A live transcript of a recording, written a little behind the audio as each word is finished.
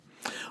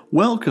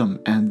Welcome,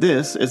 and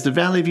this is the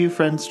Valley View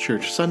Friends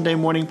Church Sunday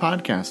Morning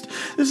Podcast.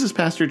 This is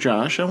Pastor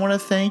Josh. I want to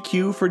thank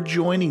you for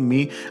joining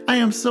me. I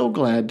am so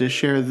glad to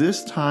share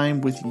this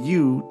time with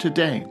you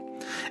today.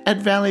 At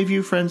Valley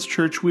View Friends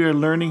Church, we are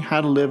learning how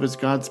to live as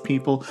God's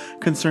people,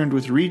 concerned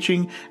with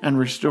reaching and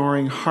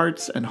restoring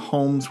hearts and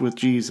homes with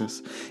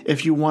Jesus.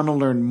 If you want to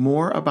learn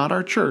more about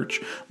our church,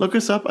 look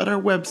us up at our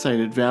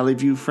website at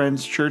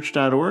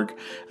valleyviewfriendschurch.org,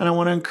 and I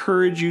want to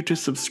encourage you to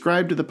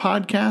subscribe to the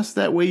podcast.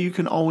 That way you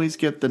can always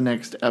get the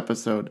next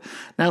episode.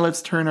 Now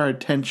let's turn our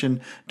attention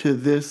to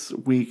this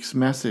week's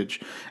message.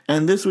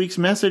 And this week's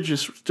message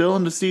is still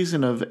in the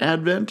season of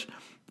Advent,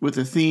 with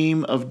the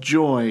theme of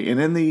joy. And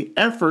in the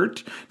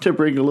effort to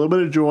bring a little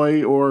bit of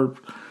joy, or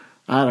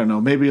I don't know,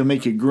 maybe it'll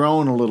make you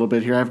groan a little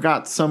bit here, I've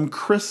got some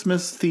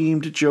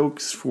Christmas-themed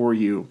jokes for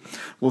you.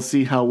 We'll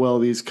see how well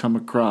these come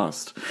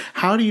across.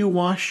 How do you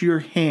wash your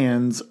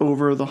hands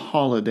over the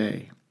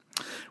holiday?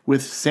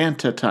 With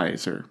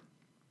Santitizer.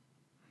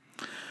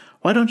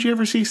 Why don't you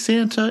ever see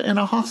Santa in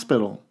a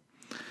hospital?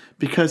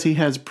 Because he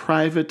has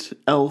private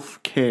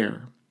elf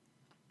care.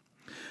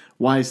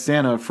 Why is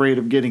Santa afraid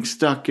of getting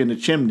stuck in a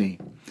chimney?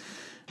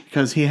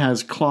 Because he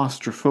has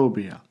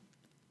claustrophobia.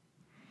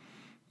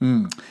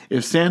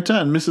 If Santa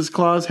and Mrs.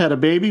 Claus had a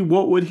baby,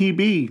 what would he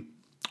be?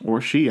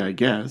 Or she, I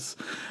guess.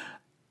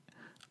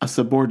 A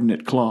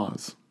subordinate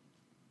clause.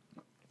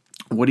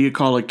 What do you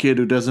call a kid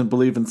who doesn't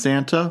believe in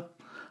Santa?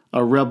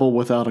 A rebel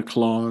without a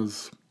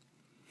clause.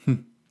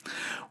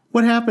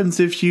 What happens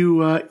if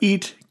you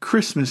eat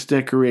Christmas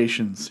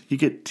decorations? You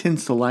get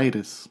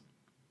tinselitis.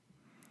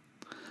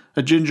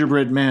 A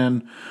gingerbread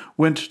man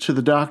went to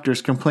the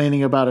doctors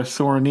complaining about a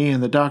sore knee,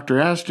 and the doctor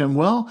asked him,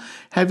 "Well,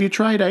 have you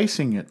tried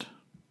icing it?"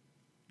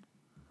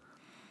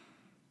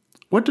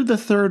 What did the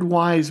third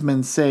wise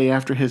man say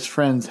after his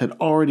friends had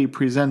already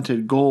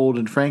presented gold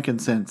and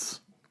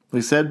frankincense?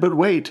 They said, "But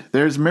wait,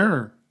 there's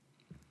myrrh."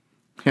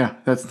 Yeah,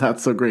 that's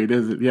not so great,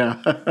 is it? Yeah.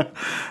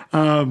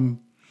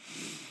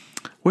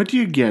 What do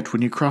you get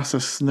when you cross a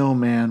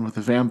snowman with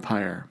a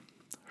vampire?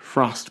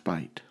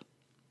 Frostbite.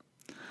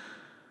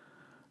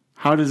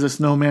 How does a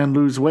snowman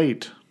lose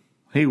weight?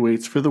 He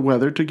waits for the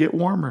weather to get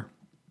warmer.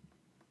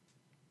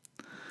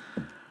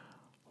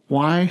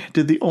 Why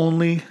did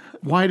only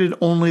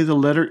the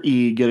letter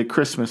E get a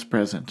Christmas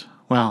present?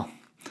 Well,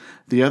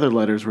 the other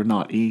letters were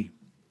not E.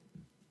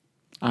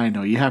 I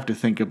know, you have to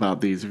think about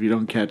these if you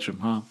don't catch them,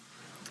 huh?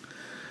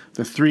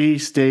 The 3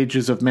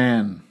 stages of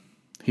man.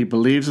 He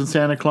believes in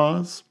Santa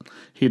Claus.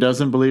 He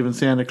doesn't believe in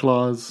Santa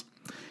Claus.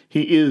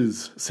 He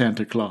is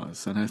Santa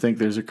Claus, and I think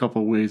there's a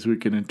couple ways we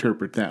can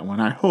interpret that one.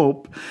 I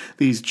hope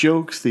these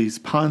jokes, these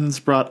puns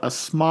brought a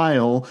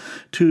smile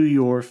to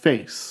your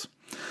face.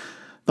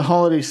 The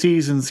holiday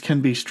seasons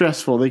can be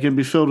stressful. They can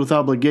be filled with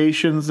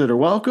obligations that are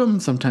welcome,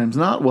 sometimes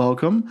not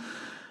welcome.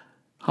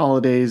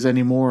 Holidays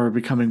anymore are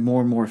becoming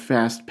more and more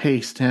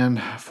fast-paced,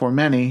 and for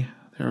many,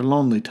 there are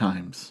lonely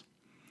times.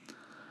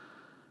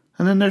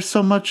 And then there's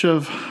so much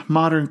of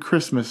modern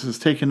Christmas is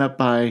taken up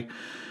by,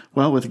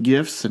 well, with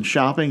gifts and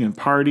shopping and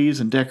parties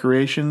and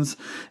decorations.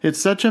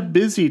 It's such a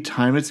busy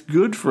time. It's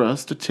good for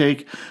us to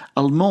take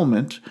a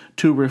moment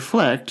to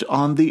reflect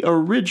on the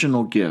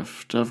original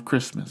gift of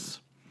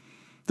Christmas.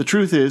 The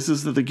truth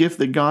is that the gift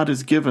that God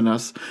has given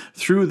us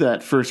through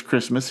that first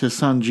Christmas, His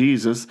Son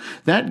Jesus,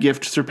 that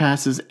gift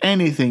surpasses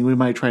anything we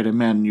might try to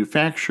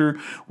manufacture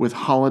with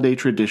holiday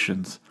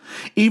traditions.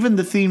 Even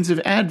the themes of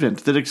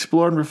Advent that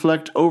explore and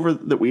reflect over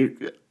that we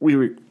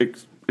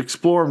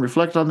explore and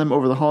reflect on them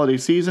over the holiday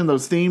season,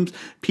 those themes,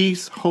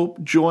 peace,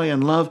 hope, joy,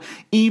 and love,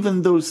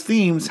 even those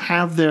themes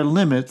have their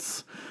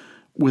limits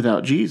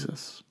without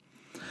Jesus.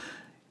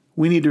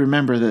 We need to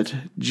remember that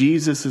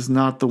Jesus is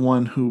not the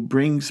one who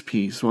brings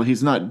peace. Well,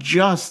 He's not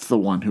just the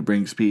one who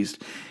brings peace.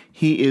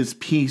 He is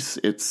peace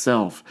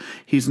itself.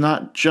 He's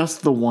not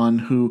just the one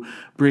who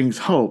brings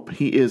hope.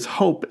 He is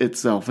hope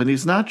itself. And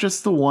He's not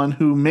just the one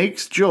who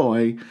makes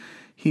joy.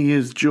 He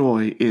is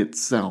joy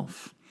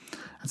itself.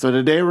 And so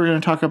today we're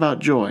going to talk about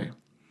joy.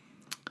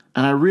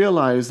 And I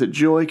realize that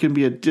joy can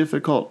be a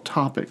difficult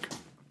topic.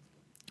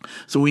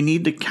 So we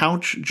need to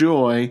couch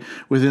joy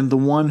within the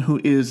one who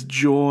is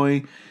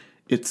joy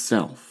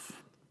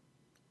itself.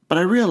 But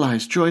I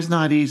realize joy is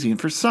not easy. And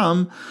for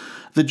some,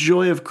 the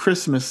joy of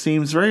Christmas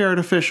seems very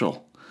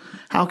artificial.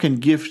 How can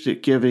gift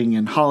giving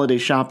and holiday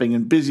shopping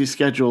and busy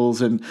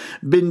schedules and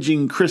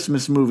binging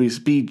Christmas movies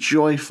be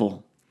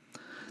joyful?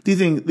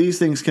 These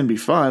things can be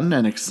fun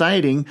and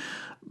exciting,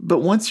 but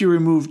once you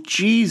remove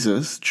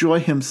Jesus,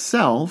 joy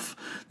Himself,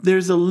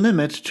 there's a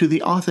limit to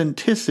the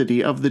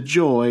authenticity of the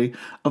joy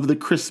of the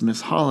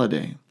Christmas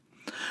holiday.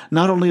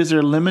 Not only is there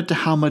a limit to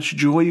how much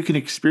joy you can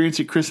experience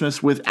at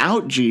Christmas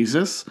without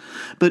Jesus,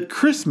 but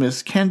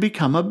Christmas can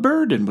become a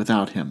burden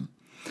without Him.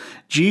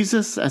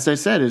 Jesus, as I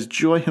said, is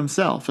joy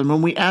Himself. And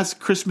when we ask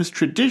Christmas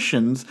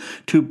traditions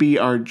to be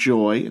our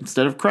joy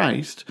instead of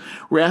Christ,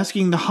 we're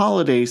asking the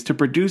holidays to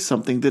produce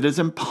something that is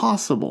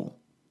impossible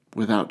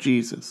without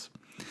Jesus.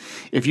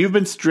 If you've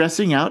been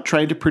stressing out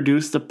trying to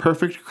produce the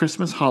perfect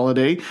Christmas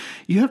holiday,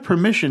 you have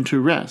permission to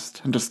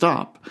rest and to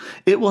stop.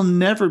 It will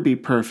never be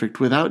perfect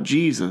without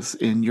Jesus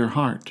in your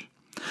heart.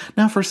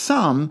 Now, for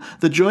some,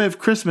 the joy of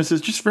Christmas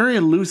is just very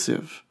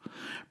elusive.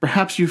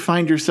 Perhaps you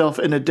find yourself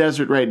in a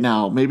desert right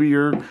now. Maybe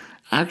you're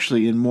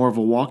actually in more of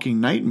a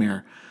walking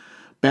nightmare.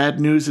 Bad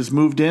news has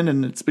moved in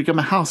and it's become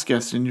a house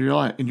guest in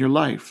your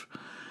life.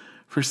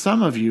 For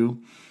some of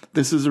you,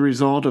 this is a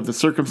result of the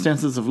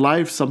circumstances of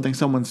life, something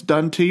someone's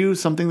done to you,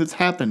 something that's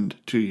happened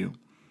to you.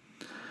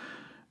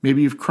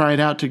 Maybe you've cried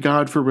out to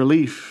God for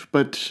relief,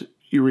 but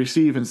you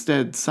receive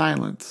instead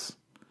silence.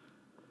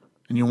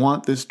 And you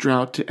want this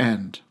drought to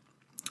end.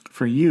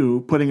 For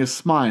you, putting a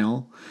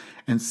smile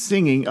and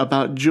singing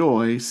about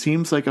joy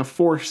seems like a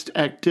forced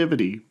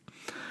activity.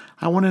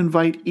 I want to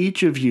invite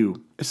each of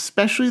you,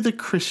 especially the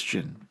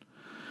Christian,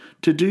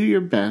 to do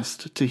your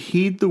best to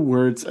heed the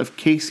words of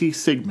Casey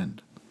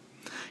Sigmund.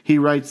 He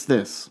writes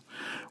this: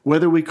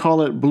 "Whether we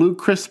call it Blue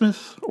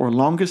Christmas or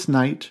Longest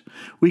Night,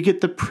 we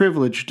get the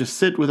privilege to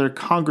sit with our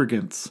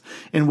congregants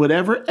in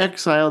whatever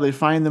exile they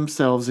find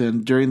themselves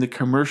in during the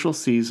commercial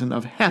season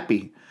of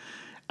happy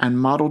and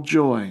model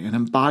joy and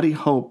embody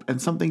hope and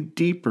something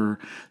deeper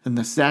than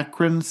the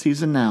saccharine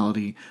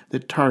seasonality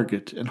that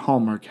Target and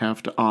Hallmark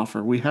have to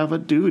offer. We have a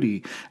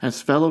duty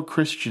as fellow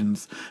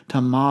Christians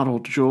to model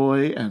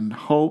joy and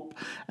hope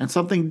and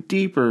something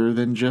deeper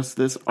than just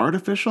this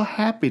artificial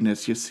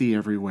happiness you see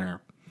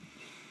everywhere.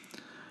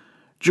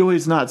 Joy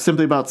is not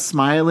simply about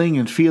smiling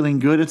and feeling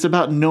good. It's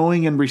about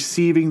knowing and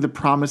receiving the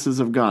promises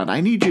of God." I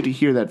need you to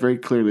hear that very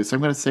clearly, so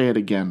I'm going to say it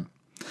again.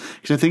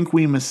 Because I think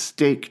we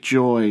mistake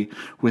joy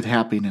with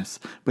happiness,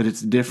 but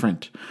it's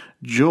different.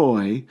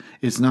 Joy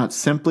is not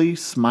simply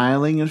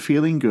smiling and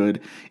feeling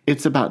good.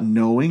 It's about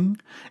knowing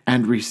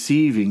and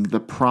receiving the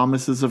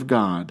promises of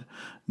God,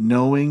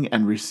 knowing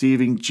and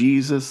receiving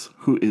Jesus,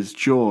 who is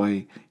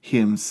joy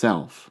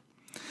himself.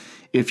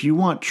 If you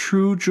want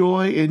true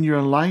joy in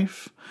your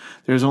life,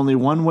 there's only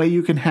one way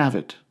you can have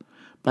it: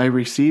 by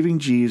receiving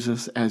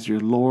Jesus as your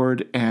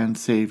Lord and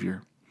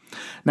Savior.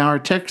 Now, our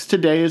text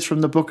today is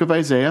from the book of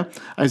Isaiah.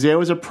 Isaiah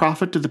was a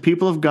prophet to the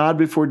people of God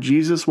before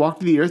Jesus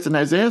walked the earth, and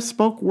Isaiah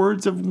spoke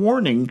words of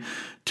warning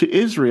to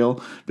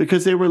Israel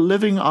because they were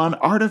living on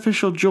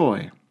artificial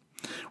joy,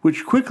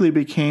 which quickly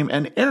became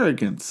an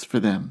arrogance for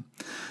them.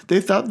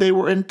 They thought they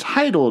were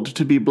entitled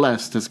to be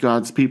blessed as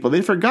God's people.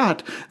 They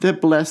forgot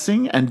that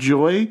blessing and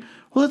joy,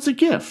 well, it's a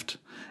gift,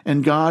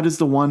 and God is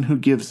the one who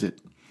gives it.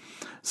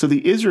 So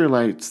the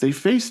Israelites, they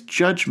faced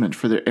judgment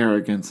for their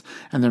arrogance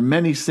and their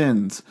many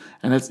sins.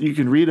 And you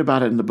can read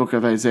about it in the book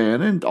of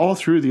Isaiah and all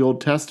through the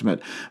Old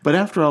Testament. But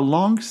after a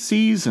long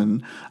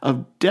season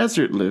of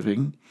desert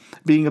living,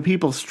 being a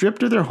people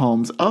stripped of their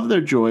homes, of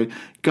their joy,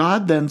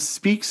 God then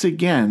speaks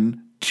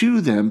again to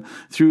them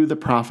through the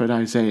prophet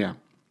Isaiah.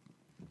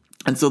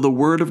 And so the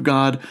word of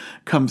God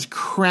comes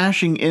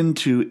crashing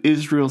into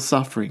Israel's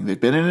suffering.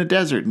 They've been in a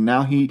desert, and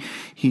now he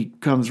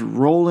comes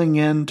rolling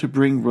in to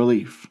bring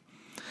relief.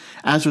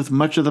 As with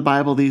much of the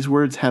Bible, these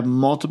words have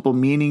multiple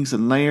meanings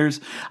and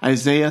layers.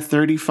 Isaiah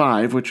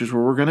 35, which is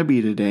where we're going to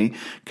be today,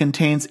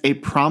 contains a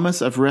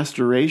promise of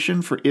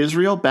restoration for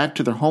Israel back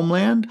to their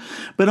homeland,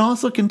 but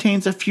also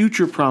contains a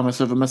future promise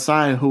of a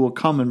Messiah who will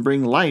come and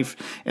bring life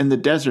in the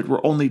desert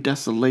where only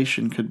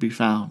desolation could be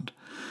found.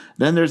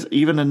 Then there's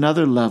even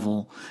another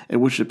level at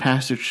which the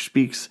passage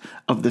speaks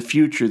of the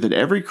future that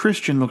every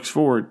Christian looks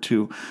forward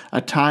to, a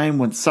time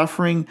when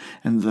suffering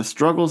and the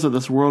struggles of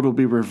this world will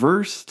be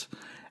reversed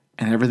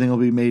and everything will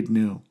be made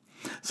new.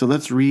 So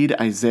let's read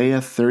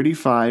Isaiah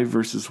 35,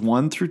 verses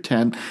 1 through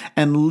 10,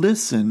 and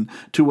listen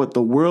to what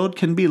the world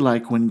can be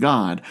like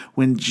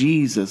when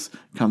Jesus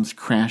comes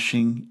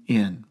crashing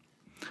in.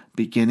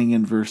 Beginning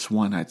in verse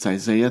 1. It's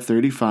Isaiah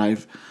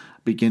 35,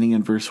 beginning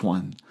in verse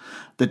 1.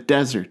 "The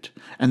desert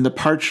and the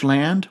parched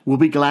land will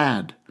be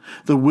glad.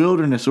 The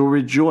wilderness will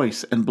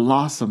rejoice and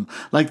blossom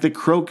like the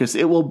crocus.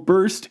 It will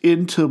burst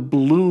into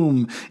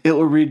bloom. It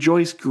will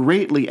rejoice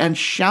greatly and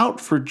shout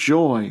for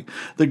joy.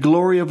 The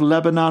glory of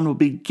Lebanon will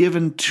be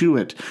given to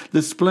it.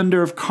 The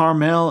splendor of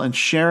Carmel and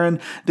Sharon,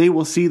 they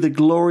will see the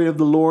glory of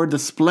the Lord, the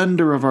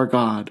splendor of our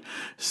God.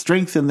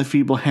 Strengthen the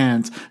feeble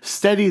hands.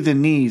 Steady the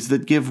knees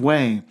that give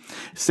way.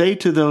 Say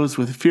to those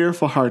with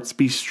fearful hearts,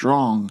 be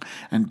strong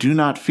and do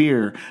not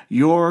fear.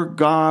 Your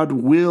God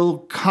will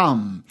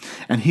come,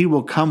 and he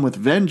will come with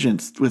vengeance,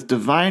 with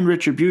divine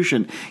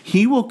retribution.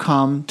 He will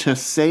come to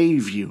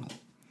save you.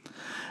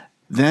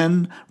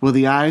 Then will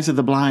the eyes of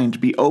the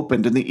blind be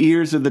opened and the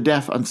ears of the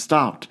deaf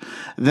unstopped.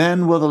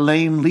 Then will the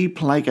lame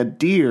leap like a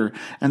deer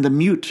and the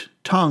mute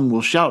tongue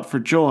will shout for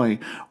joy.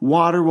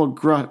 Water will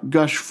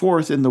gush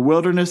forth in the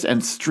wilderness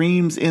and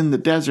streams in the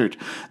desert.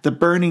 The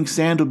burning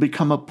sand will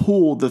become a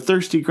pool, the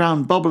thirsty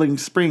ground bubbling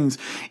springs.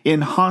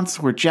 In haunts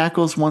where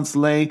jackals once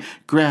lay,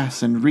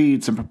 grass and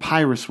reeds and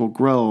papyrus will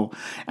grow.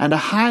 And a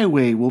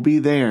highway will be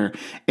there,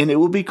 and it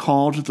will be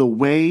called the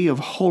way of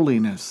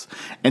holiness.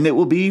 And it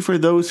will be for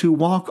those who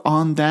walk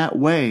on that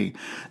way.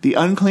 The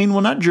unclean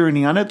will not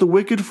journey on it. The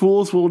wicked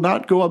fools will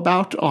not go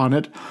about on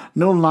it.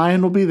 No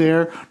lion will be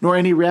there, nor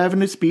any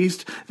ravenous beast.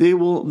 They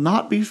will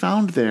not be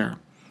found there,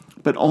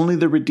 but only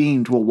the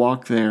redeemed will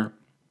walk there.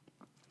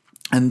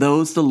 And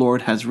those the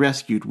Lord has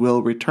rescued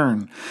will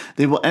return.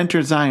 They will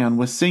enter Zion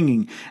with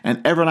singing,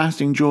 and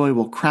everlasting joy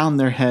will crown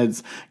their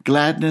heads.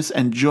 Gladness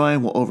and joy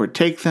will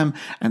overtake them,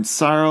 and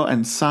sorrow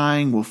and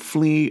sighing will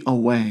flee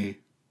away.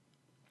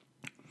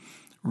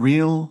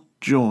 Real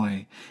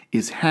joy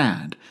is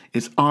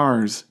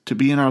ours to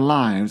be in our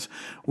lives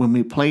when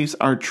we place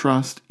our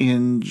trust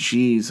in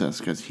Jesus,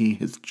 because he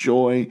is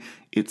joy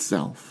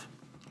itself.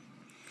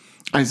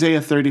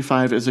 Isaiah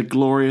 35 is a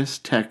glorious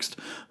text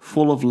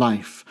full of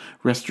life,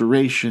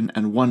 restoration,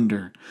 and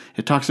wonder.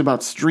 It talks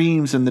about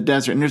streams in the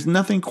desert, and there's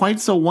nothing quite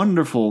so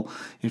wonderful,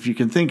 if you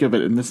can think of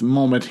it in this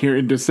moment here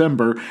in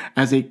December,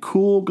 as a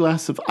cool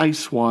glass of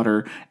ice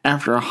water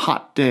after a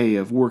hot day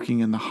of working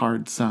in the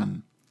hard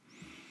sun.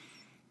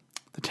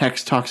 The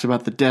text talks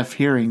about the deaf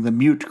hearing, the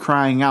mute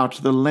crying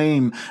out, the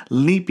lame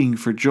leaping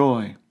for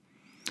joy.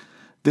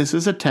 This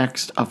is a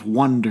text of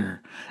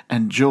wonder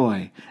and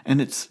joy, and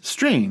it's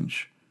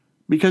strange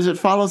because it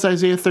follows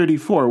Isaiah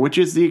 34, which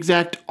is the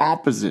exact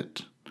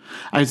opposite.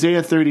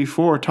 Isaiah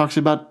 34 talks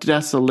about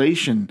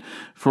desolation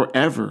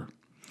forever.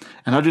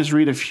 And I'll just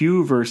read a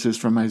few verses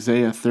from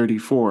Isaiah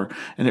 34,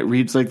 and it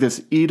reads like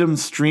this: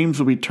 Edom's streams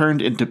will be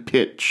turned into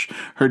pitch,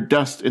 her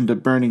dust into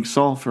burning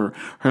sulfur.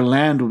 Her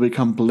land will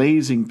become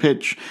blazing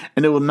pitch,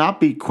 and it will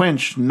not be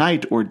quenched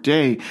night or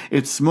day.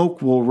 Its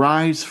smoke will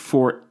rise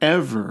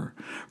forever.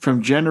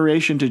 From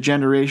generation to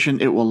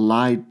generation, it will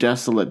lie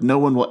desolate. No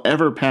one will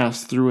ever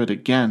pass through it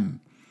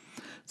again.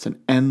 It's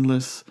an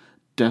endless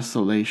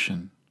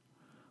desolation.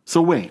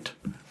 So wait,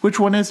 which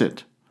one is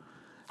it?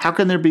 How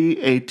can there be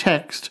a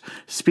text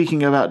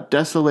speaking about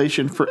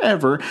desolation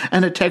forever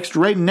and a text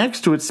right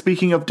next to it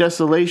speaking of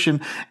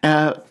desolation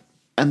and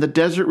the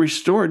desert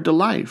restored to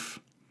life?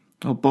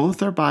 Well,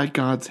 both are by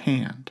God's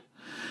hand.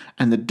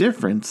 And the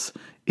difference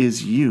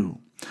is you,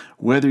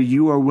 whether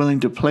you are willing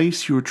to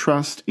place your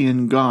trust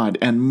in God,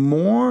 and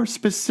more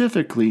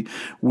specifically,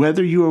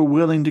 whether you are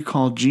willing to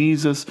call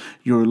Jesus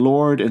your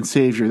Lord and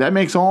Savior. That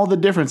makes all the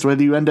difference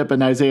whether you end up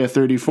in Isaiah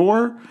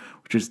 34,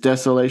 which is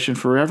desolation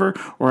forever,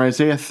 or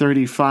Isaiah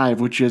 35,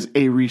 which is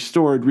a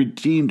restored,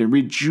 redeemed, and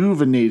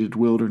rejuvenated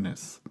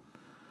wilderness.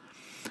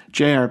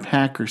 J.R.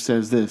 Packer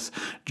says this: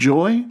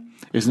 joy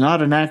is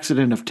not an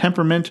accident of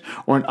temperament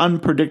or an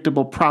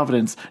unpredictable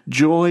providence.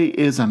 Joy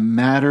is a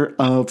matter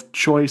of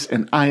choice,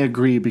 and I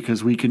agree,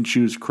 because we can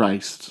choose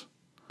Christ.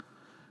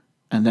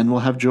 And then we'll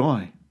have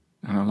joy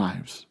in our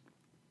lives.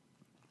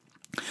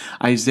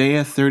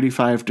 Isaiah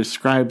 35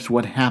 describes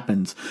what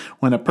happens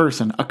when a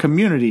person, a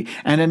community,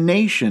 and a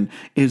nation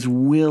is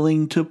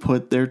willing to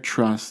put their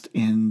trust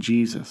in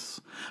Jesus.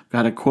 I've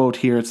got a quote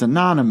here. It's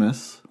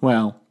anonymous.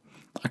 Well,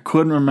 I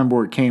couldn't remember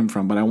where it came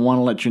from, but I want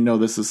to let you know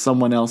this is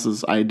someone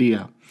else's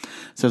idea. It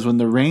says, when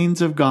the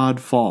rains of God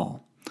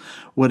fall,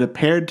 what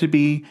appeared to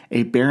be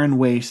a barren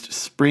waste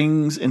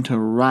springs into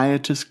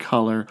riotous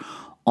color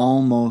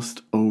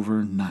almost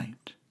overnight.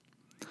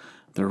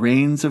 The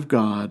rains of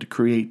God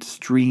create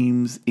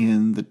streams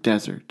in the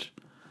desert.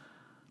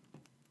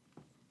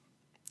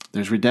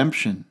 There's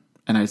redemption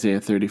in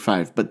Isaiah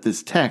 35, but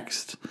this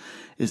text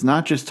is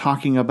not just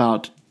talking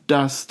about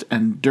dust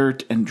and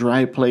dirt and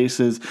dry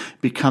places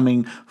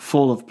becoming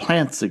full of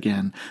plants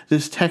again.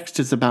 This text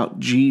is about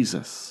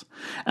Jesus.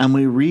 And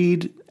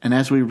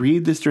as we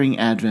read this during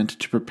Advent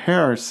to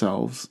prepare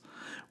ourselves,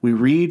 we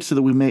read so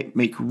that we may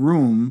make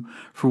room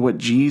for what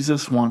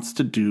Jesus wants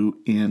to do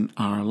in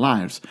our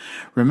lives.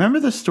 Remember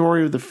the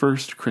story of the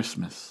first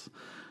Christmas.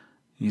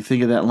 You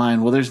think of that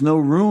line, well, there's no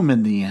room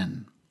in the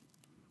inn.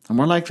 And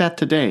we're like that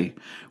today.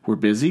 We're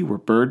busy, we're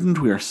burdened,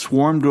 we are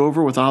swarmed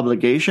over with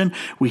obligation.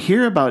 We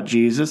hear about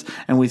Jesus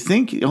and we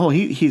think, oh,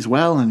 he's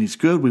well and he's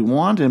good. We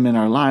want him in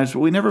our lives, but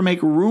we never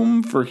make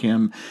room for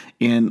him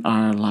in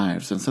our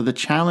lives. And so the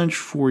challenge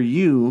for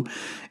you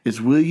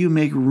is, will you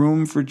make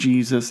room for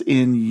Jesus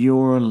in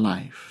your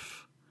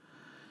life?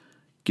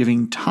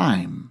 Giving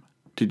time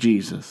to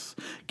Jesus,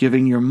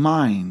 giving your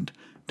mind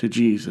to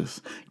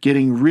Jesus,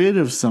 getting rid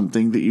of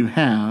something that you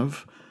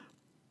have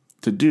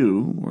to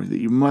do, or that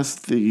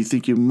you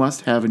think you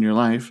must have in your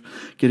life,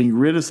 getting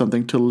rid of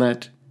something to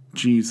let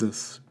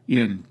Jesus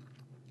in.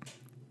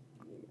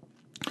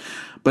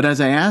 But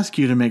as I ask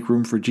you to make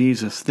room for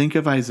Jesus, think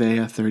of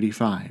Isaiah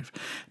 35.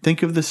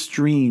 Think of the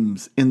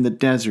streams in the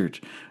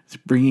desert,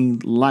 bringing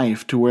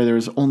life to where there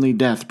is only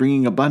death,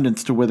 bringing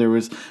abundance to where there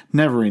was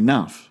never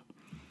enough.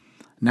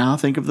 Now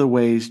think of the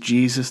ways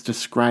Jesus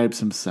describes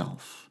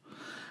himself.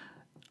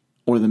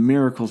 or the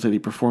miracles that he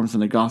performs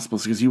in the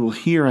Gospels, because you will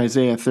hear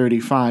Isaiah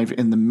 35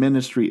 in the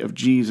ministry of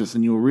Jesus,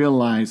 and you'll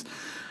realize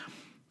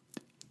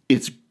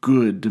it's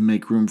good to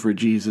make room for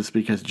Jesus,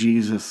 because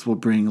Jesus will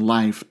bring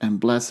life and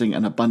blessing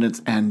and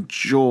abundance and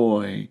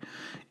joy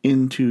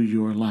into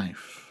your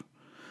life.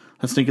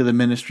 Let's think of the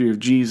ministry of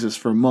Jesus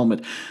for a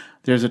moment.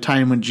 There's a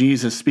time when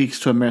Jesus speaks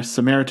to a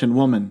Samaritan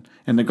woman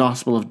in the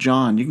Gospel of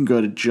John. You can go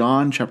to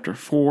John chapter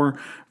 4,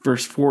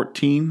 verse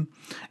 14,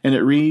 and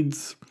it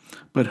reads,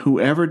 "But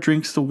whoever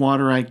drinks the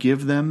water I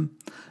give them,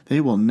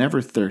 they will never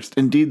thirst.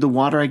 Indeed, the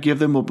water I give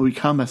them will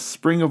become a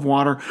spring of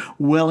water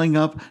welling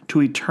up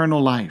to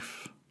eternal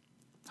life."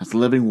 That's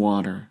living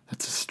water.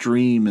 That's a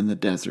stream in the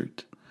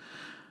desert.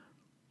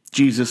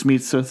 Jesus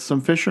meets with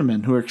some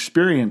fishermen who are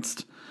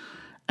experienced,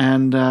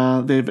 and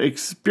they've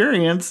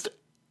experienced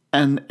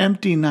an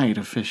empty night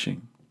of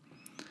fishing.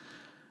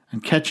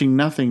 And catching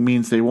nothing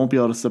means they won't be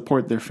able to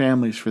support their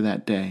families for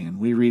that day. And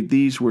we read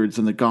these words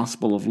in the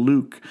Gospel of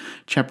Luke,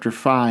 chapter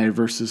 5,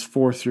 verses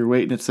 4 through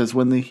 8. And it says,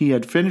 "When he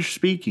had finished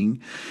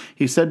speaking,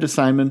 he said to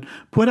Simon,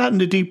 'Put out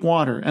into deep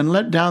water and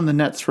let down the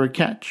nets for a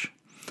catch.'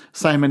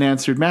 Simon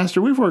answered,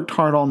 'Master, we've worked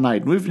hard all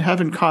night, and we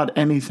haven't caught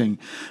anything.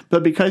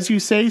 But because you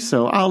say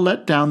so, I'll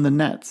let down the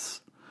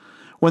nets.'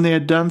 When they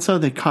had done so,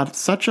 they caught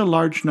such a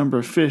large number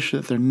of fish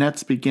that their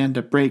nets began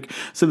to break.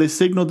 So they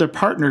signaled their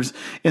partners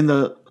in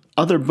the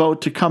other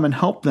boat to come and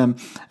help them.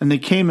 And they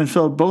came and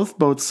filled both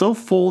boats so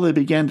full they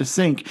began to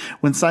sink.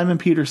 When Simon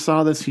Peter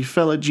saw this, he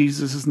fell at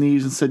Jesus'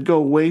 knees and said, 'Go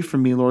away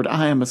from me, Lord,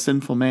 I am a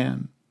sinful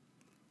man.'"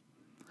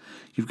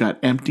 You've got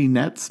empty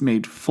nets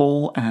made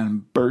full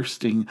and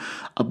bursting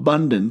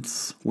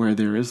abundance where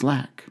there is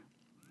lack.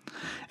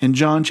 In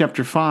John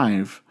chapter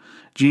 5,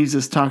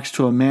 Jesus talks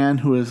to a man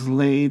who has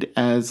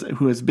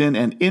been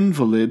an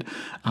invalid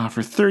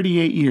for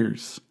 38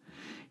 years.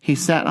 He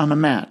sat on a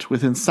mat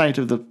within sight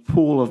of the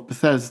pool of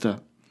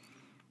Bethesda.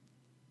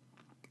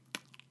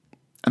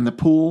 And the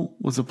pool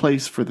was a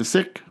place for the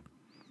sick,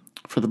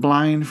 for the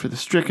blind, for the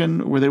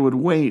stricken, where they would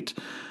wait,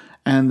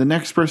 and the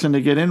next person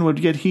to get in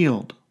would get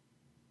healed.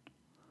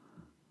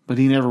 But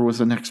he never was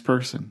the next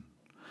person.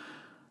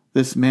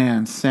 This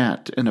man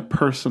sat in a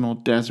personal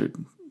desert.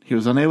 He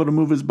was unable to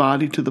move his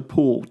body to the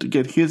pool to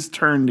get his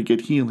turn to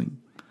get healing.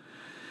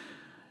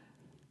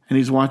 And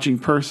he's watching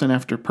person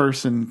after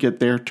person get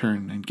their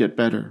turn and get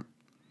better.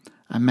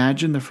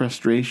 Imagine the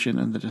frustration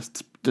and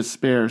the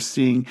despair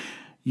seeing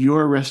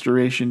your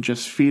restoration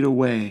just feet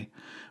away,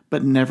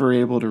 but never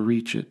able to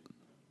reach it.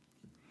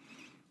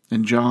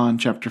 In John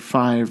chapter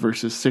 5,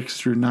 verses 6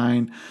 through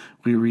 9,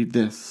 we read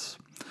this.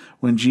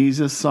 "When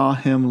Jesus saw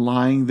him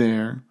lying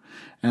there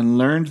and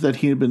learned that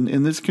he had been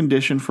in this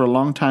condition for a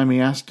long time, he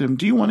asked him,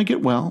 'Do you want to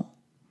get well?'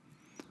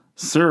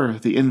 'Sir,'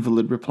 the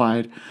invalid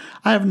replied,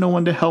 'I have no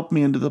one to help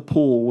me into the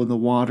pool when the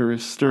water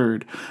is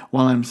stirred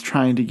while I'm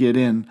trying to get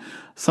in.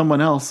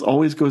 Someone else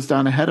always goes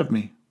down ahead of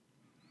me.'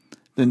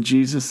 Then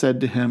Jesus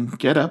said to him,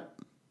 'Get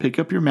up, pick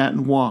up your mat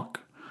and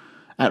walk.'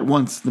 At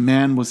once the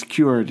man was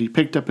cured. He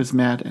picked up his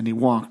mat and he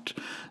walked.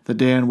 The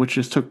day on which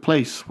this took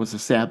place was a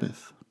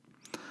Sabbath.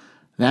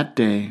 That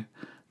day,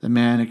 the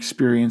man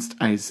experienced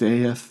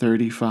Isaiah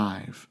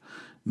 35,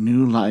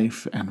 new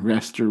life and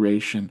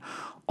restoration.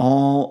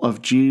 All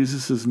of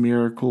Jesus'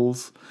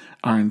 miracles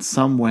are in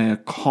some way a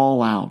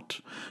call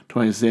out to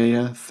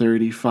Isaiah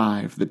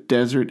 35. The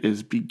desert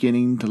is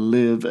beginning to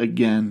live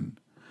again.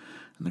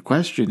 And the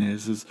question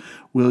is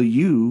will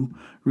you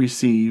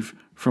receive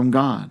from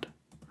God?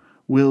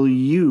 Will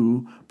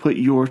you put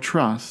your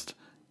trust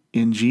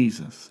in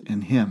Jesus,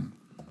 in Him?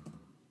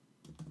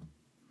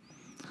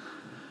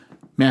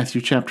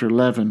 Matthew chapter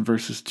 11,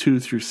 verses 2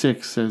 through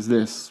 6 says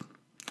this.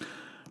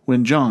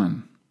 "When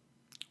John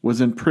who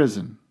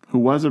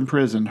was in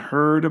prison,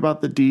 heard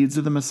about the deeds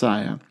of the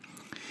Messiah,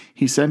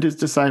 he sent his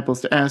disciples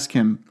to ask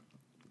him,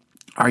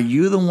 'Are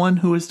you the one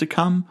who is to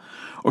come,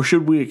 or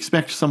should we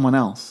expect someone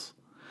else?'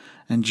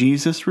 And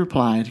Jesus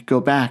replied, 'Go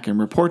back and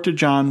report to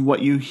John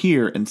what you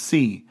hear and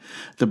see.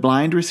 The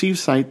blind receive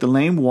sight, the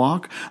lame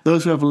walk,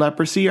 those who have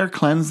leprosy are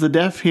cleansed, the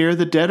deaf hear,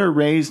 the dead are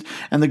raised,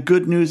 and the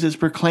good news is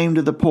proclaimed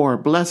to the poor.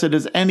 Blessed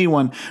is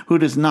anyone who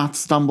does not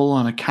stumble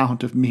on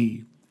account of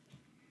me.'"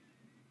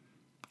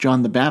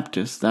 John the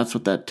Baptist, that's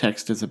what that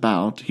text is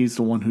about. He's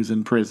the one who's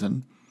in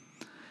prison.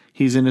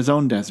 He's in his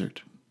own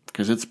desert,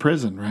 because it's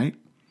prison, right?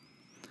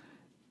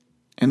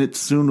 And it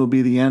soon will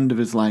be the end of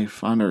his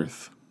life on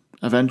earth.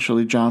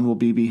 Eventually, John will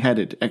be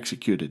beheaded,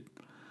 executed.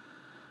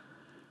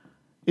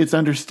 It's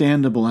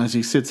understandable as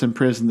he sits in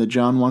prison that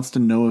John wants to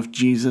know if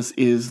Jesus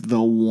is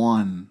the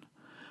one.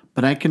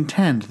 But I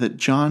contend that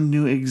John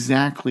knew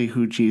exactly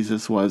who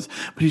Jesus was,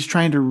 but he's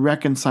trying to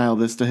reconcile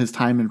this to his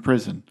time in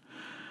prison.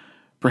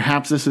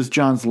 Perhaps this is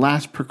John's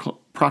last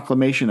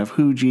proclamation of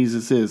who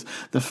Jesus is,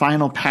 the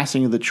final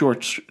passing of the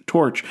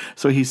torch.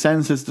 So he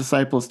sends his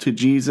disciples to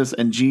Jesus,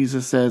 and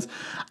Jesus says,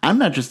 "I'm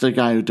not just a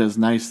guy who does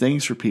nice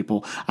things for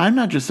people. I'm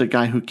not just a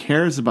guy who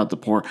cares about the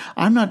poor.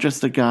 I'm not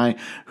just a guy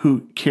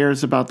who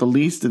cares about the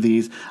least of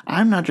these.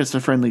 I'm not just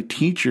a friendly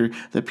teacher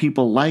that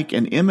people like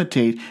and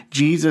imitate."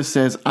 Jesus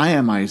says, "I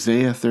am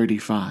Isaiah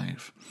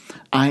 35.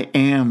 I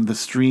am the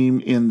stream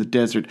in the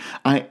desert.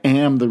 I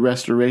am the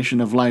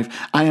restoration of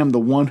life. I am the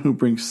one who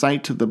brings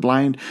sight to the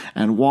blind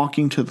and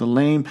walking to the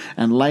lame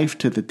and life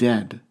to the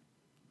dead.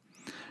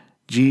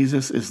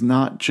 Jesus is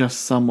not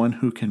just someone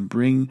who can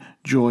bring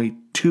joy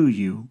to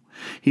you.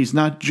 He's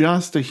not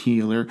just a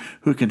healer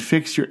who can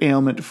fix your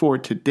ailment for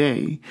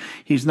today.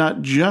 He's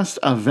not just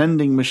a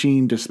vending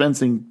machine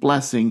dispensing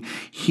blessing.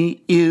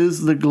 He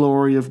is the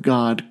glory of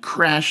God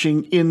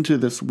crashing into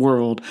this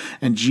world.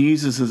 And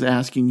Jesus is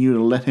asking you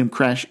to let him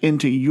crash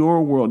into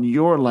your world,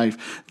 your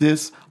life,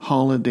 this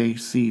holiday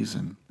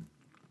season.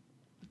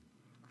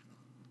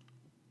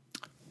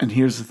 And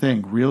here's the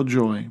thing, real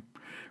joy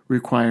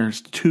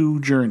requires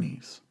 2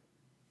 journeys.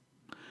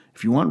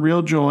 If you want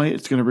real joy,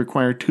 it's going to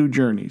require 2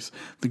 journeys.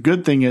 The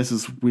good thing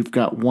is we've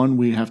got one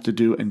we have to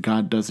do and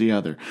God does the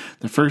other.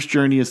 The first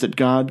journey is that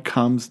God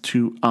comes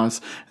to us,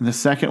 and the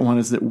second one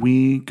is that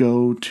we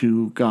go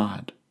to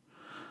God.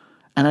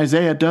 And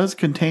Isaiah does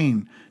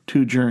contain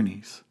 2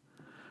 journeys.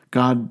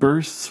 God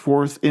bursts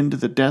forth into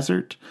the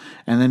desert,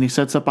 and then he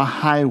sets up a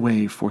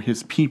highway for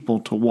his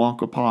people to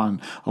walk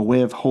upon, a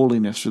way of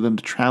holiness for them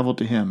to travel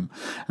to him.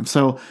 And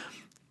so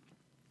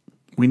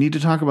we need to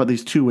talk about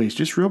these 2 ways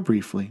just real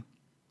briefly.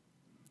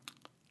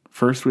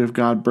 First, we have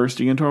God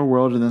bursting into our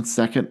world, and then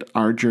second,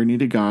 our journey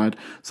to God.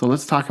 So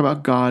let's talk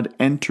about God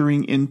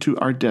entering into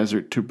our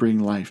desert to bring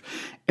life.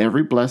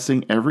 Every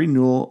blessing, every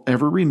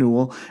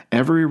renewal,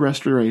 every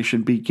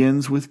restoration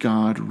begins with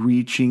God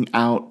reaching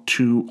out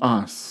to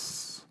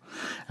us.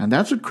 And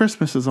that's what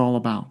Christmas is all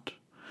about.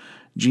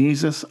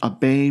 Jesus, a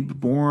babe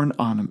born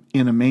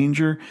in a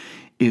manger,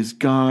 is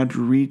God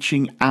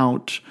reaching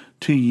out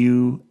to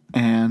you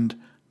and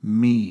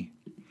me.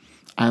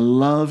 I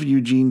love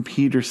Eugene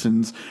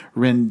Peterson's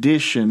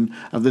rendition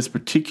of this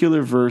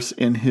particular verse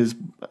in his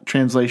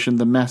translation,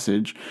 The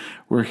Message,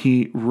 where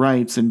he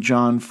writes in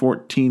John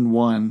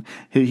 14:1,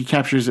 he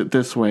captures it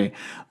this way: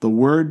 "The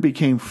Word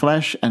became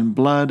flesh and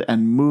blood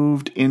and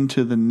moved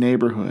into the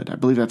neighborhood." I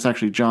believe that's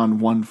actually John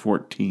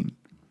 1:14.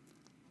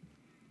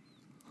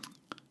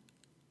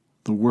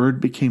 The Word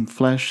became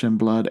flesh and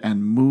blood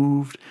and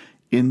moved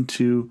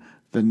into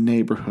the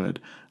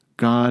neighborhood.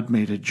 God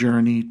made a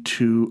journey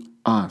to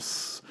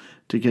us,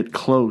 to get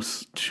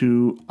close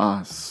to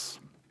us.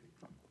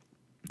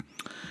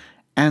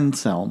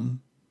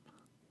 Anselm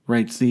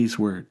writes these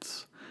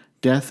words: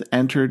 "Death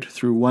entered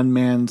through one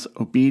man's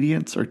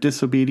obedience or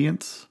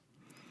disobedience.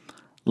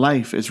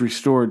 Life is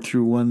restored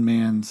through one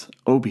man's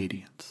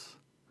obedience.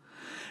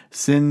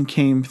 Sin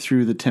came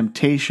through the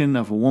temptation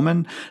of a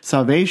woman.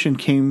 Salvation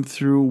came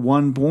through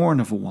one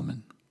born of a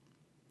woman.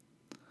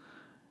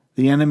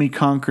 The enemy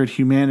conquered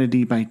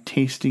humanity by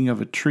tasting of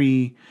a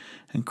tree,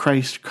 and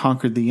Christ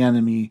conquered the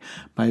enemy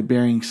by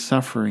bearing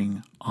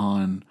suffering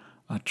on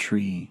a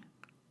tree."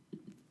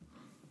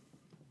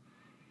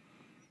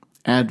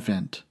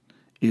 Advent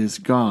is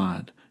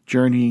God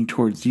journeying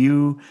towards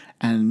you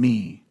and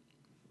me.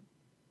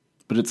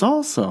 But it's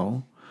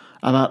also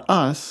about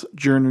us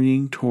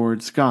journeying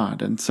towards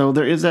God. And so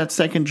there is that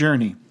second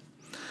journey,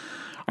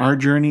 our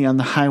journey on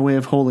the highway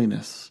of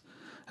holiness.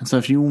 And so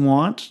if you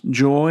want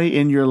joy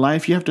in your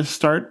life, you have to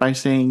start by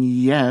saying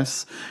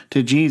yes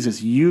to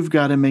Jesus. You've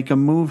got to make a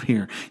move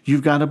here.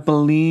 You've got to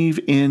believe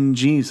in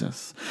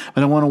Jesus.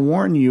 But I want to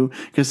warn you,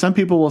 because some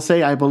people will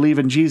say, I believe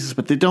in Jesus,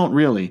 but they don't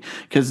really,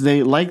 because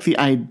they like the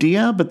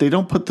idea, but they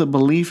don't put the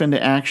belief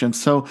into action.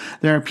 So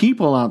there are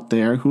people out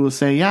there who will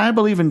say, yeah, I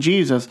believe in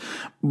Jesus,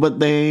 but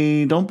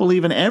they don't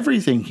believe in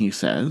everything he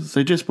says.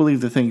 They just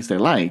believe the things they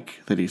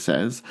like that he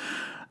says.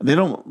 They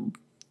don't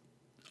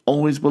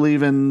always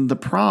believe in the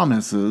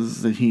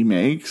promises that he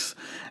makes,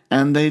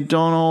 and they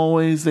don't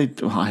always,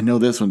 I know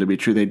this one to be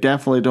true, they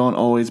definitely don't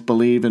always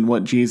believe in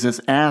what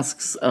Jesus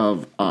asks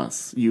of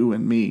us, you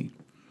and me.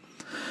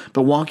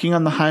 But walking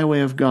on the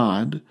highway of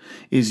God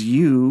is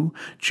you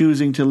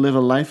choosing to live a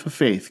life of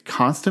faith,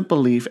 constant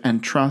belief,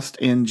 and trust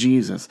in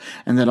Jesus.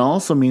 And that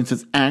also means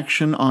it's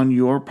action on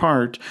your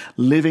part,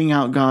 living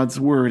out God's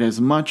word as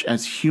much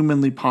as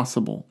humanly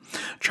possible.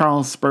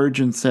 Charles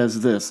Spurgeon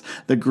says this: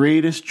 "The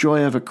greatest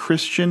joy of a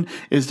Christian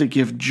is to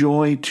give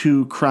joy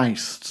to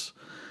Christ."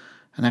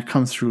 And that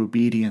comes through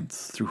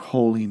obedience, through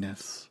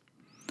holiness.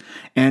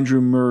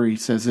 Andrew Murray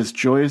says this: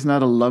 "Joy is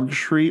not a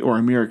luxury or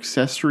a mere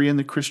accessory in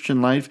the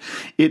Christian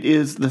life. It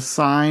is the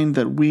sign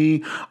that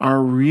we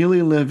are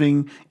really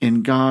living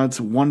in God's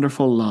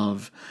wonderful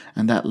love,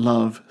 and that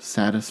love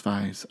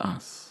satisfies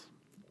us."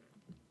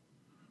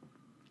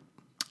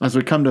 As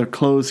we come to a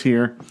close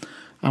here,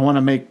 I want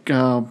to make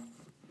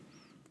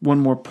one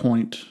more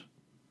point,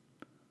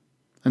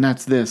 and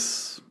that's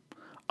this: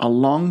 a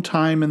long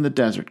time in the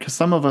desert, because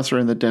some of us are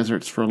in the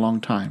deserts for a long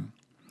time.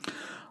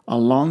 A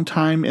long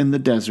time in the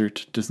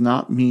desert does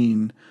not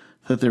mean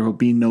that there will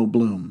be no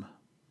bloom.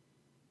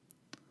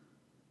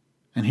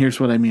 And here's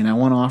what I mean. I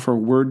want to offer a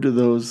word to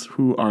those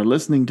who are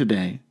listening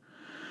today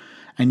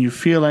and you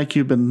feel like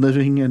you've been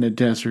living in a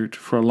desert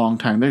for a long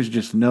time. There's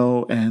just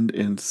no end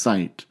in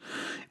sight.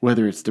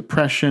 Whether it's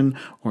depression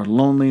or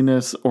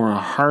loneliness or a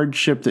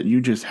hardship that you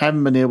just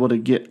haven't been able to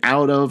get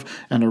out of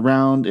and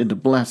around into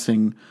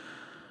blessing.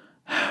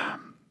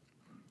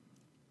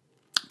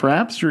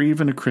 Perhaps you're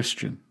even a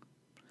Christian,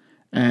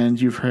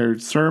 and you've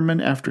heard sermon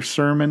after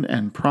sermon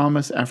and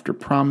promise after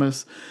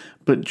promise,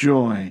 but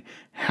joy,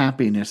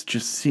 happiness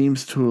just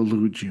seems to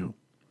elude you.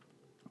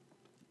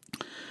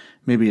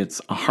 Maybe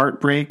it's a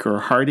heartbreak or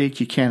a heartache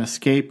you can't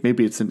escape.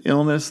 Maybe it's an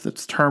illness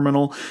that's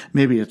terminal.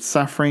 Maybe it's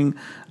suffering,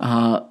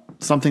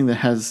 something that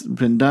has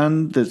been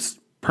done that's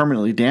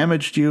permanently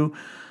damaged you.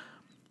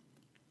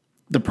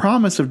 The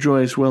promise of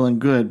joy is well and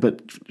good,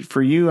 but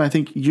for you, I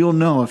think you'll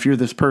know if you're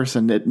this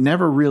person, it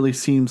never really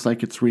seems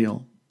like it's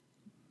real.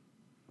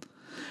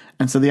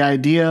 And so the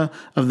idea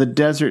of the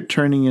desert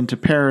turning into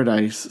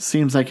paradise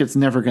seems like it's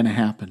never going to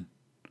happen.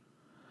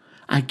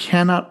 I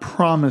cannot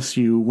promise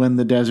you when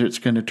the desert's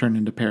going to turn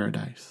into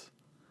paradise.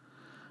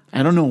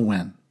 I don't know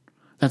when.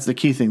 That's the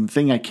key thing. The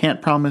thing I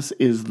can't promise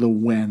is the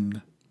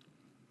when.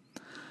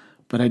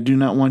 But I do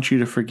not want you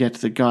to forget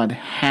that God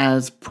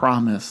has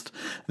promised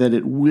that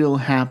it will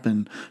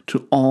happen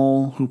to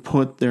all who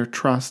put their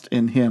trust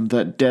in Him.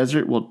 That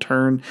desert will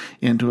turn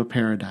into a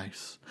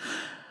paradise.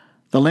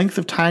 The length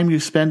of time you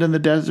spend in the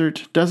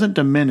desert doesn't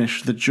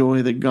diminish the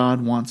joy that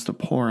God wants to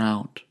pour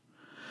out.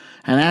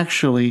 And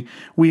actually,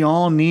 we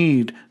all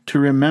need to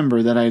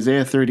remember that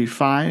Isaiah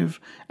 35,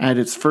 at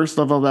its first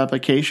level of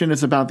application,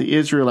 is about the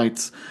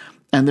Israelites,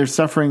 and they're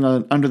suffering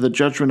under the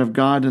judgment of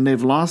God, and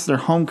they've lost their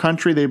home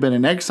country. They've been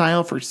in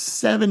exile for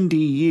 70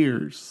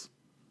 years,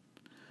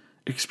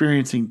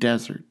 experiencing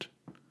desert.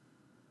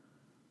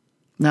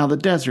 Now, the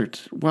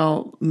desert,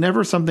 well,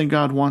 never something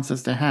God wants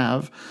us to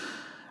have,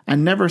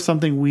 and never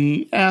something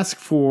we ask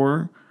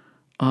for.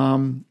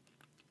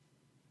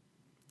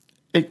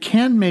 It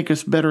can make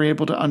us better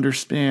able to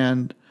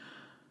understand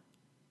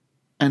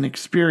and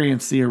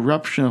experience the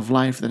eruption of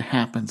life that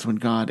happens when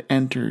God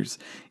enters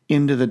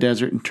into the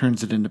desert and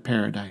turns it into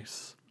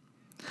paradise.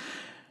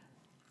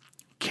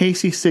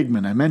 Casey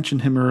Sigmund, I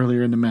mentioned him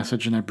earlier in the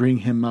message and I bring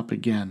him up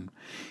again.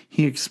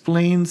 He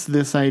explains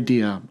this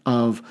idea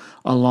of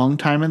a long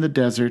time in the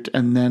desert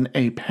and then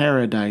a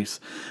paradise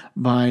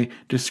by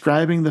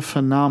describing the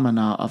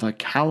phenomena of a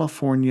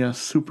California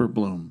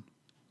superbloom.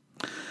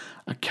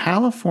 A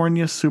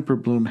California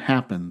superbloom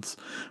happens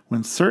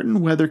when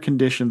certain weather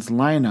conditions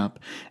line up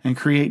and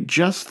create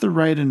just the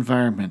right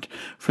environment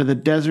for the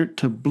desert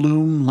to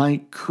bloom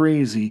like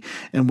crazy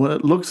in what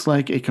it looks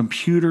like a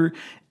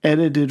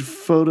computer-edited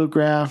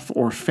photograph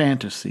or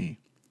fantasy.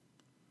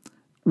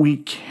 We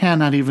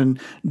cannot even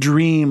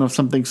dream of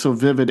something so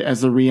vivid as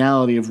the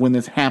reality of when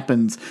this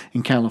happens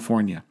in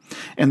California.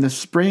 In the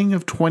spring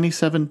of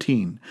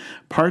 2017,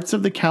 parts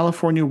of the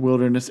California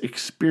wilderness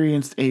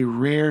experienced a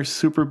rare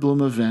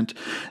superbloom event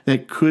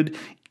that could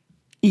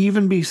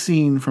even be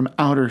seen from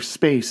outer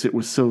space. It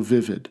was so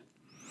vivid.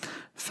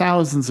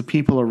 Thousands of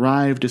people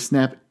arrived to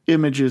snap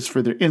images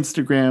for their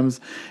Instagrams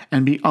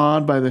and be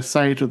awed by the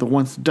sight of the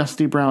once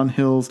dusty brown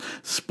hills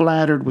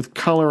splattered with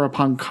color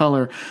upon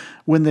color.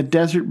 When the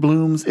desert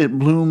blooms, it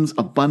blooms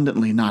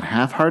abundantly, not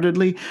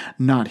half-heartedly,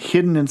 not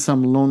hidden in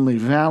some lonely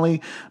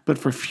valley, but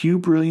for a few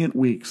brilliant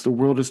weeks, the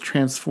world is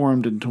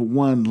transformed into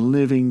one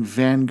living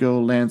Van Gogh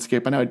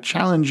landscape. And I would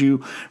challenge you,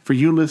 for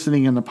you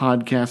listening in the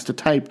podcast, to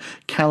type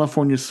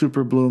California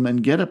Superbloom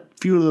and get a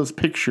few of those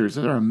pictures.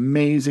 They're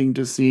amazing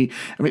to see.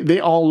 I mean, they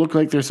all look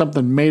like there's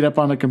something made up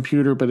on a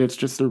computer, but it's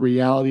just the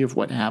reality of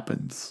what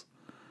happens.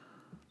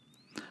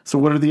 So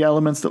what are the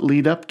elements that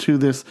lead up to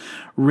this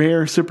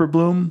rare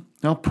superbloom?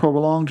 Well,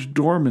 prolonged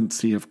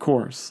dormancy, of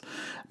course.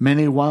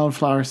 Many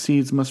wildflower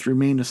seeds must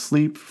remain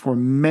asleep for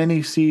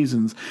many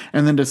seasons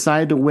and then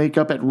decide to wake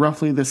up at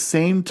roughly the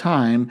same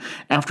time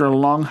after a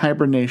long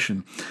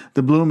hibernation.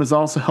 The bloom is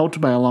also helped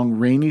by a long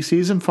rainy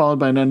season followed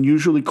by an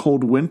unusually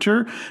cold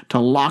winter to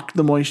lock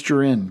the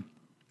moisture in.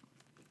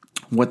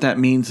 What that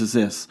means is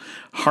this: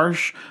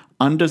 harsh,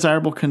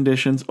 undesirable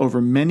conditions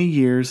over many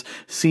years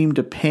seem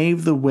to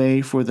pave the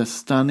way for the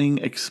stunning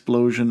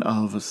explosion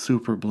of a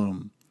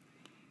superbloom.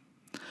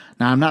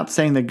 Now, I'm not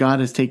saying that God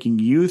is taking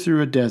you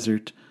through a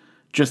desert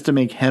just to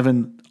make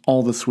heaven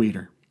all the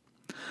sweeter.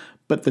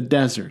 But the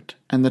desert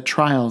and the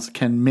trials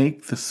can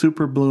make the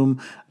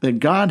superbloom that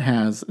God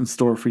has in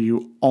store for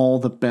you all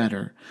the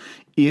better,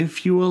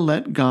 if you will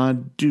let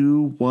God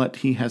do what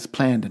He has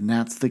planned. And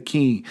that's the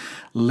key,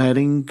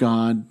 letting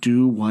God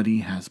do what He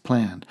has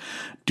planned.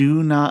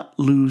 Do not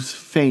lose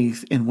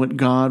faith in what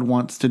God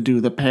wants to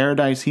do, the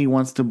paradise He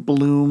wants to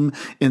bloom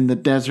in the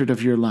desert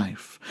of your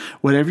life.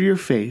 Whatever you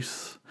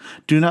face,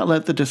 do not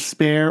let the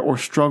despair or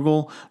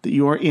struggle that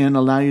you are in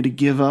allow you to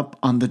give up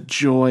on the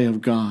joy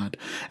of God.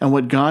 And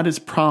what God has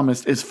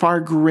promised is far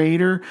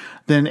greater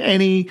than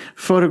any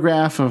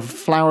photograph of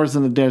flowers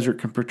in the desert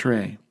can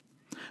portray.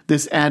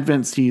 This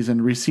Advent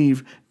season,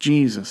 receive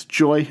Jesus,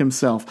 joy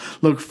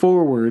Himself. Look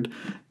forward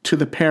to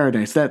the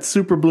paradise, that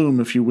super bloom,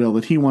 if you will,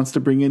 that he wants to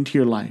bring into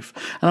your life.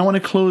 And I want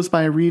to close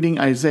by reading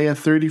Isaiah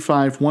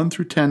 35, 1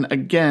 through 10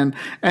 again.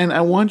 And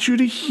I want you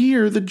to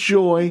hear the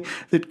joy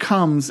that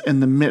comes in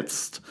the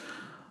midst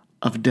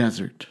of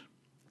desert.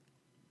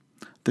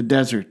 The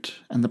desert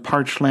and the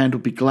parched land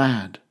will be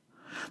glad.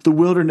 The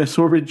wilderness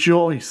will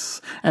rejoice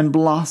and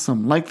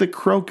blossom like the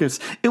crocus.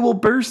 It will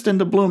burst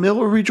into bloom. It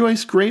will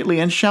rejoice greatly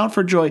and shout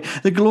for joy.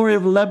 The glory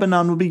of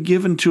Lebanon will be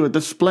given to it,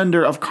 the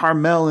splendor of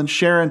Carmel and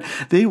Sharon.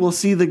 They will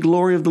see the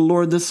glory of the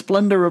Lord, the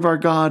splendor of our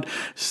God.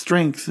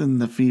 Strengthen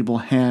the feeble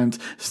hands.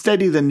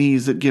 Steady the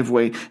knees that give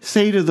way.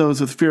 Say to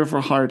those with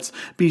fearful hearts,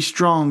 be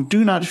strong.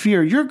 Do not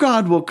fear. Your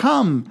God will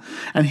come,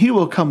 and he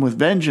will come with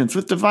vengeance,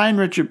 with divine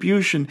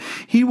retribution.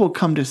 He will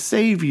come to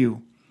save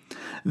you.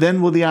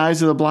 Then will the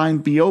eyes of the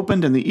blind be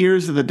opened and the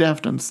ears of the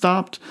deaf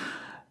unstopped.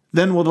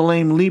 Then will the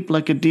lame leap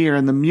like a deer,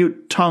 and the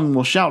mute tongue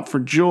will shout for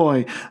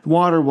joy.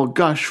 Water will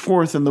gush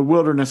forth in the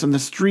wilderness, and the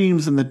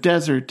streams in the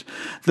desert.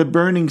 The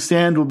burning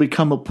sand will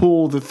become a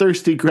pool, the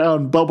thirsty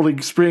ground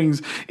bubbling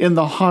springs. In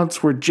the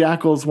haunts where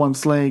jackals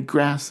once lay,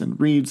 grass and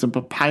reeds and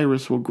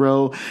papyrus will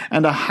grow,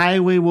 and a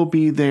highway will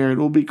be there. It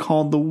will be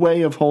called the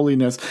way of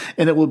holiness,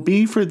 and it will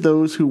be for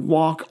those who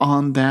walk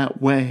on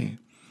that way.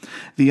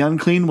 The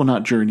unclean will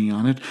not journey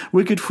on it.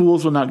 Wicked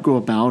fools will not go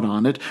about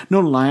on it.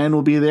 No lion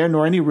will be there,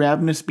 nor any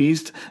ravenous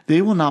beast.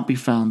 They will not be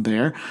found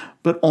there.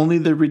 But only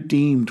the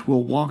redeemed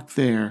will walk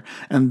there,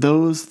 and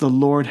those the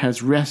Lord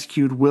has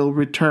rescued will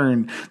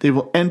return. They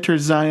will enter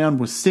Zion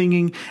with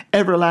singing.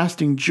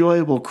 Everlasting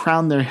joy will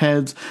crown their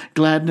heads.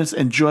 Gladness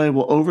and joy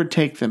will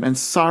overtake them, and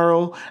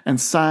sorrow and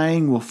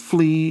sighing will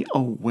flee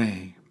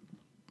away.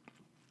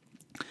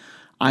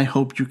 I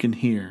hope you can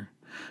hear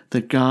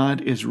that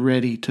God is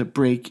ready to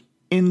break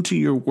into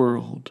your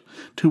world,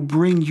 to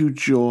bring you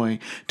joy,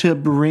 to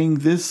bring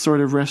this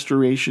sort of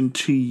restoration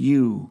to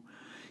you,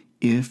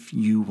 if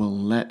you will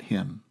let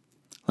him.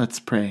 Let's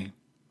pray.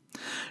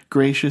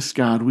 Gracious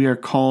God, we are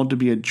called to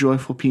be a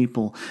joyful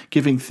people,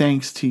 giving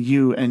thanks to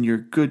you and your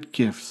good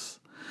gifts.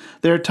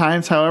 There are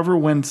times, however,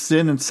 when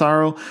sin and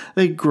sorrow,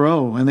 they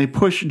grow and they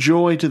push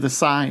joy to the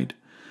side,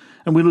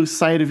 and we lose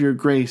sight of your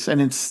grace,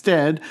 and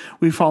instead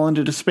we fall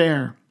into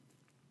despair.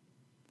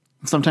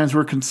 Sometimes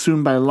we're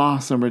consumed by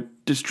loss, and we're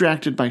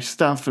distracted by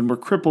stuff, and we're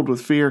crippled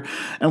with fear,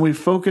 and we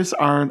focus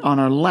on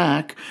our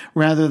lack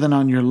rather than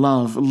on your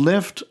love.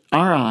 Lift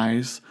our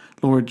eyes,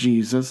 Lord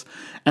Jesus,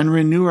 and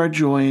renew our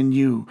joy in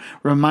you.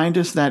 Remind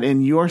us that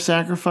in your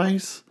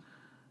sacrifice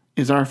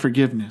is our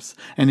forgiveness,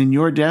 and in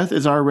your death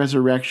is our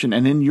resurrection,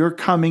 and in your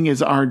coming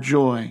is our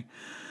joy.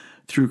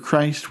 Through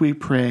Christ we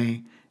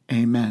pray,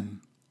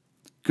 amen.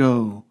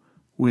 Go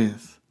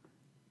with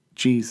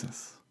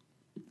Jesus.